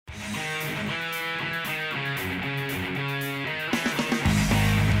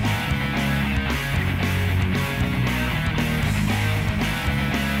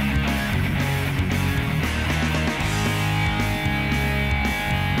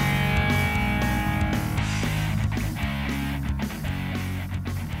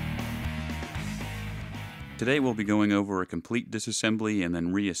Today we'll be going over a complete disassembly and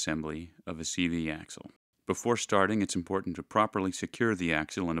then reassembly of a CV axle. Before starting, it's important to properly secure the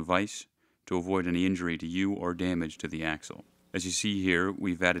axle in a vise to avoid any injury to you or damage to the axle. As you see here,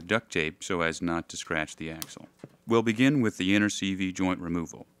 we've added duct tape so as not to scratch the axle. We'll begin with the inner CV joint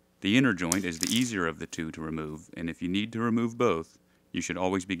removal. The inner joint is the easier of the two to remove, and if you need to remove both, you should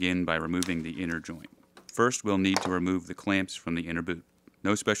always begin by removing the inner joint. First, we'll need to remove the clamps from the inner boot.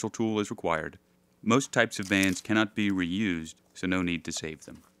 No special tool is required. Most types of bands cannot be reused, so no need to save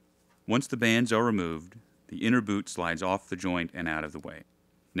them. Once the bands are removed, the inner boot slides off the joint and out of the way.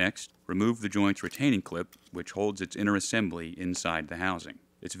 Next, remove the joint's retaining clip, which holds its inner assembly inside the housing.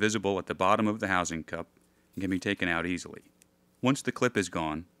 It's visible at the bottom of the housing cup and can be taken out easily. Once the clip is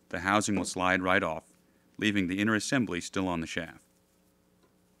gone, the housing will slide right off, leaving the inner assembly still on the shaft.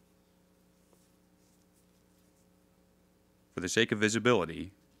 For the sake of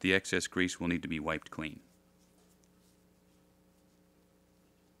visibility, the excess grease will need to be wiped clean.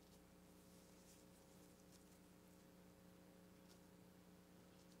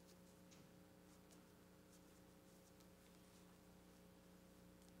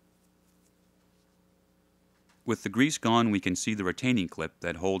 With the grease gone, we can see the retaining clip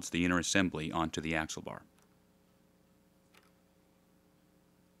that holds the inner assembly onto the axle bar.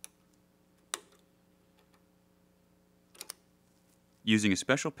 Using a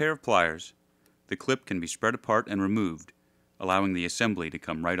special pair of pliers, the clip can be spread apart and removed, allowing the assembly to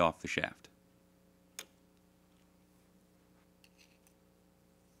come right off the shaft.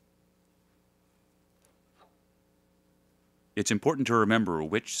 It's important to remember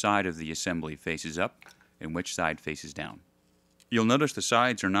which side of the assembly faces up and which side faces down. You'll notice the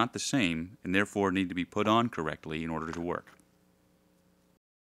sides are not the same and therefore need to be put on correctly in order to work.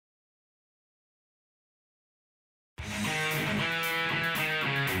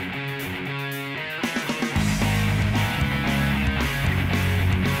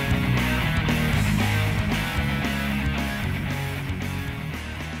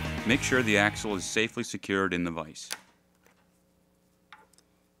 Make sure the axle is safely secured in the vise.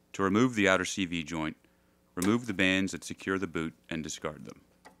 To remove the outer CV joint, remove the bands that secure the boot and discard them.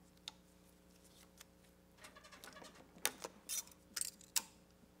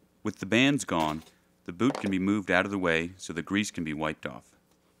 With the bands gone, the boot can be moved out of the way so the grease can be wiped off.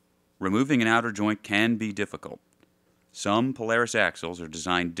 Removing an outer joint can be difficult. Some Polaris axles are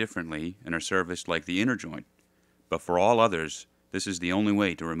designed differently and are serviced like the inner joint, but for all others, this is the only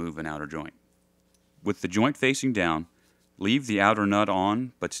way to remove an outer joint. With the joint facing down, leave the outer nut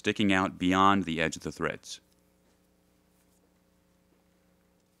on but sticking out beyond the edge of the threads.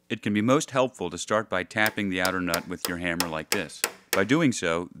 It can be most helpful to start by tapping the outer nut with your hammer like this. By doing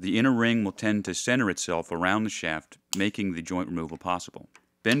so, the inner ring will tend to center itself around the shaft, making the joint removal possible.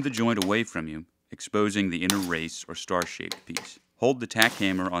 Bend the joint away from you, exposing the inner race or star-shaped piece. Hold the tack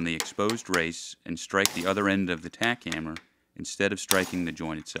hammer on the exposed race and strike the other end of the tack hammer instead of striking the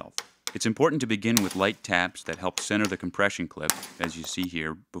joint itself. It's important to begin with light taps that help center the compression clip, as you see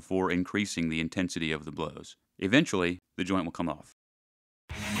here, before increasing the intensity of the blows. Eventually, the joint will come off.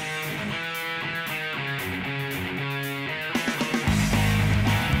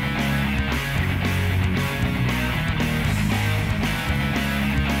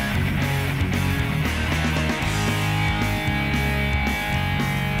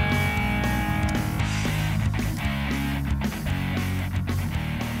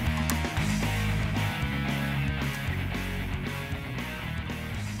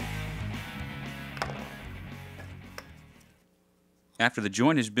 After the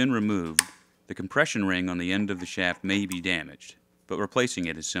joint has been removed, the compression ring on the end of the shaft may be damaged, but replacing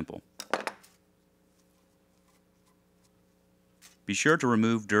it is simple. Be sure to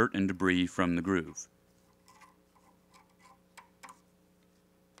remove dirt and debris from the groove.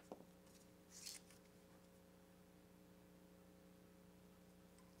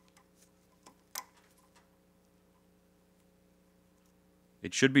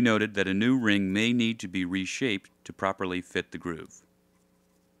 It should be noted that a new ring may need to be reshaped to properly fit the groove.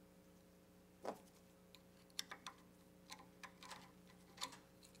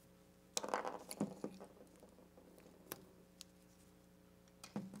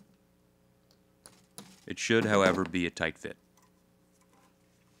 It should, however, be a tight fit.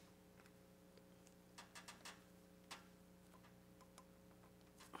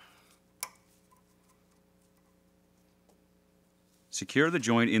 Secure the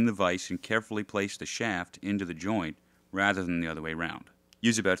joint in the vise and carefully place the shaft into the joint rather than the other way around.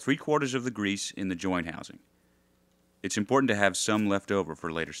 Use about 3/4 of the grease in the joint housing. It's important to have some left over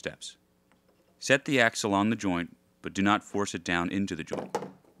for later steps. Set the axle on the joint, but do not force it down into the joint.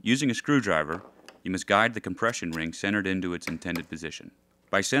 Using a screwdriver, You must guide the compression ring centered into its intended position.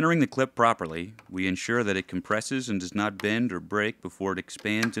 By centering the clip properly, we ensure that it compresses and does not bend or break before it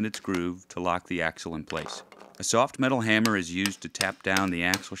expands in its groove to lock the axle in place. A soft metal hammer is used to tap down the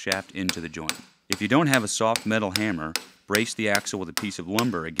axle shaft into the joint. If you don't have a soft metal hammer, brace the axle with a piece of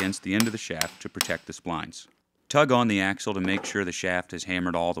lumber against the end of the shaft to protect the splines. Tug on the axle to make sure the shaft is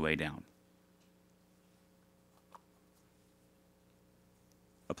hammered all the way down.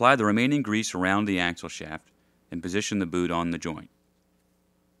 Apply the remaining grease around the axle shaft and position the boot on the joint.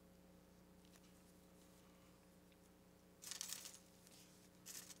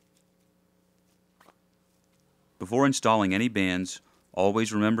 Before installing any bands,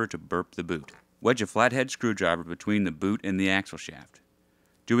 always remember to burp the boot. Wedge a flathead screwdriver between the boot and the axle shaft.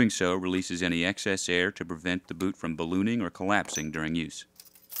 Doing so releases any excess air to prevent the boot from ballooning or collapsing during use.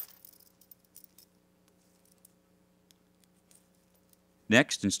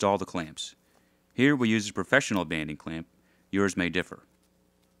 Next, install the clamps. Here we use a professional banding clamp. Yours may differ.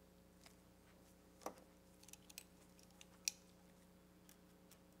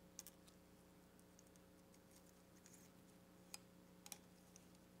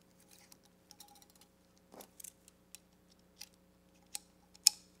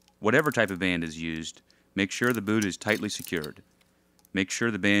 Whatever type of band is used, make sure the boot is tightly secured. Make sure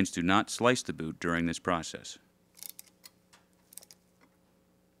the bands do not slice the boot during this process.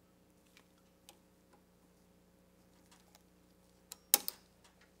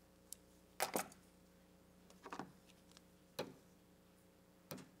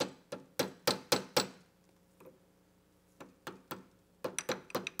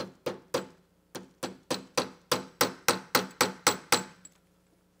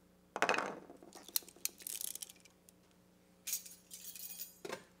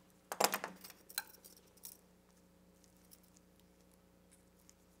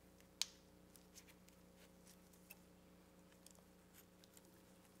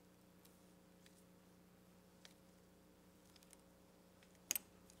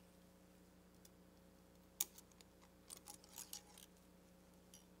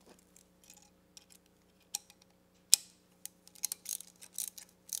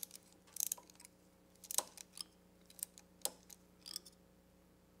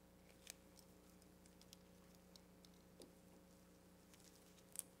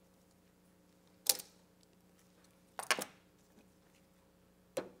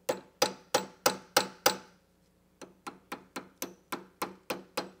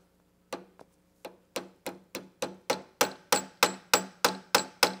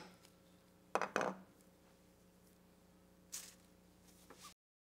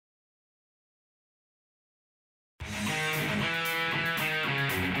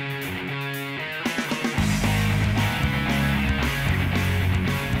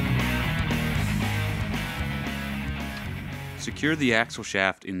 Secure the axle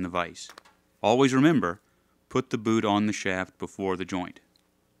shaft in the vise. Always remember, put the boot on the shaft before the joint.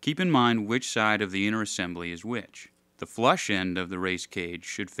 Keep in mind which side of the inner assembly is which. The flush end of the race cage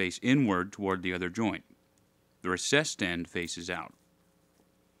should face inward toward the other joint. The recessed end faces out.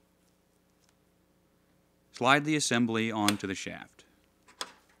 Slide the assembly onto the shaft.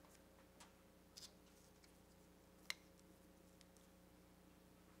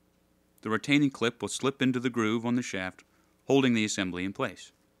 The retaining clip will slip into the groove on the shaft, holding the assembly in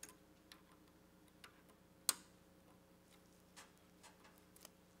place.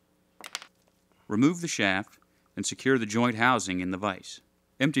 Remove the shaft and secure the joint housing in the vise.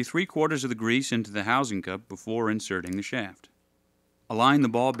 Empty 3/4 of the grease into the housing cup before inserting the shaft. Align the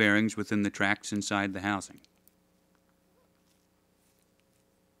ball bearings within the tracks inside the housing.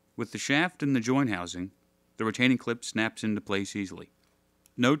 With the shaft in the joint housing, the retaining clip snaps into place easily.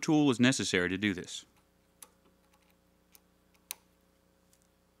 No tool is necessary to do this.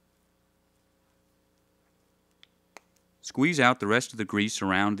 Squeeze out the rest of the grease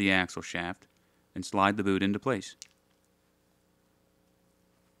around the axle shaft and slide the boot into place.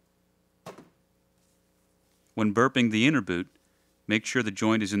 When burping the inner boot, make sure the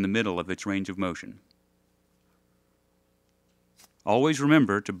joint is in the middle of its range of motion. Always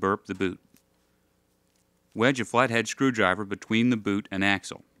remember to burp the boot. Wedge a flathead screwdriver between the boot and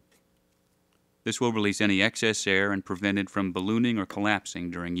axle. This will release any excess air and prevent it from ballooning or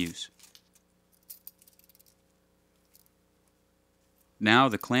collapsing during use. Now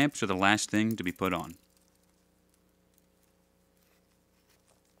the clamps are the last thing to be put on.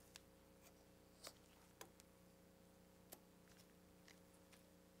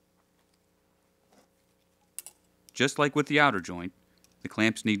 Just like with the outer joint, the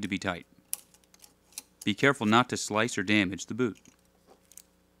clamps need to be tight. Be careful not to slice or damage the boot.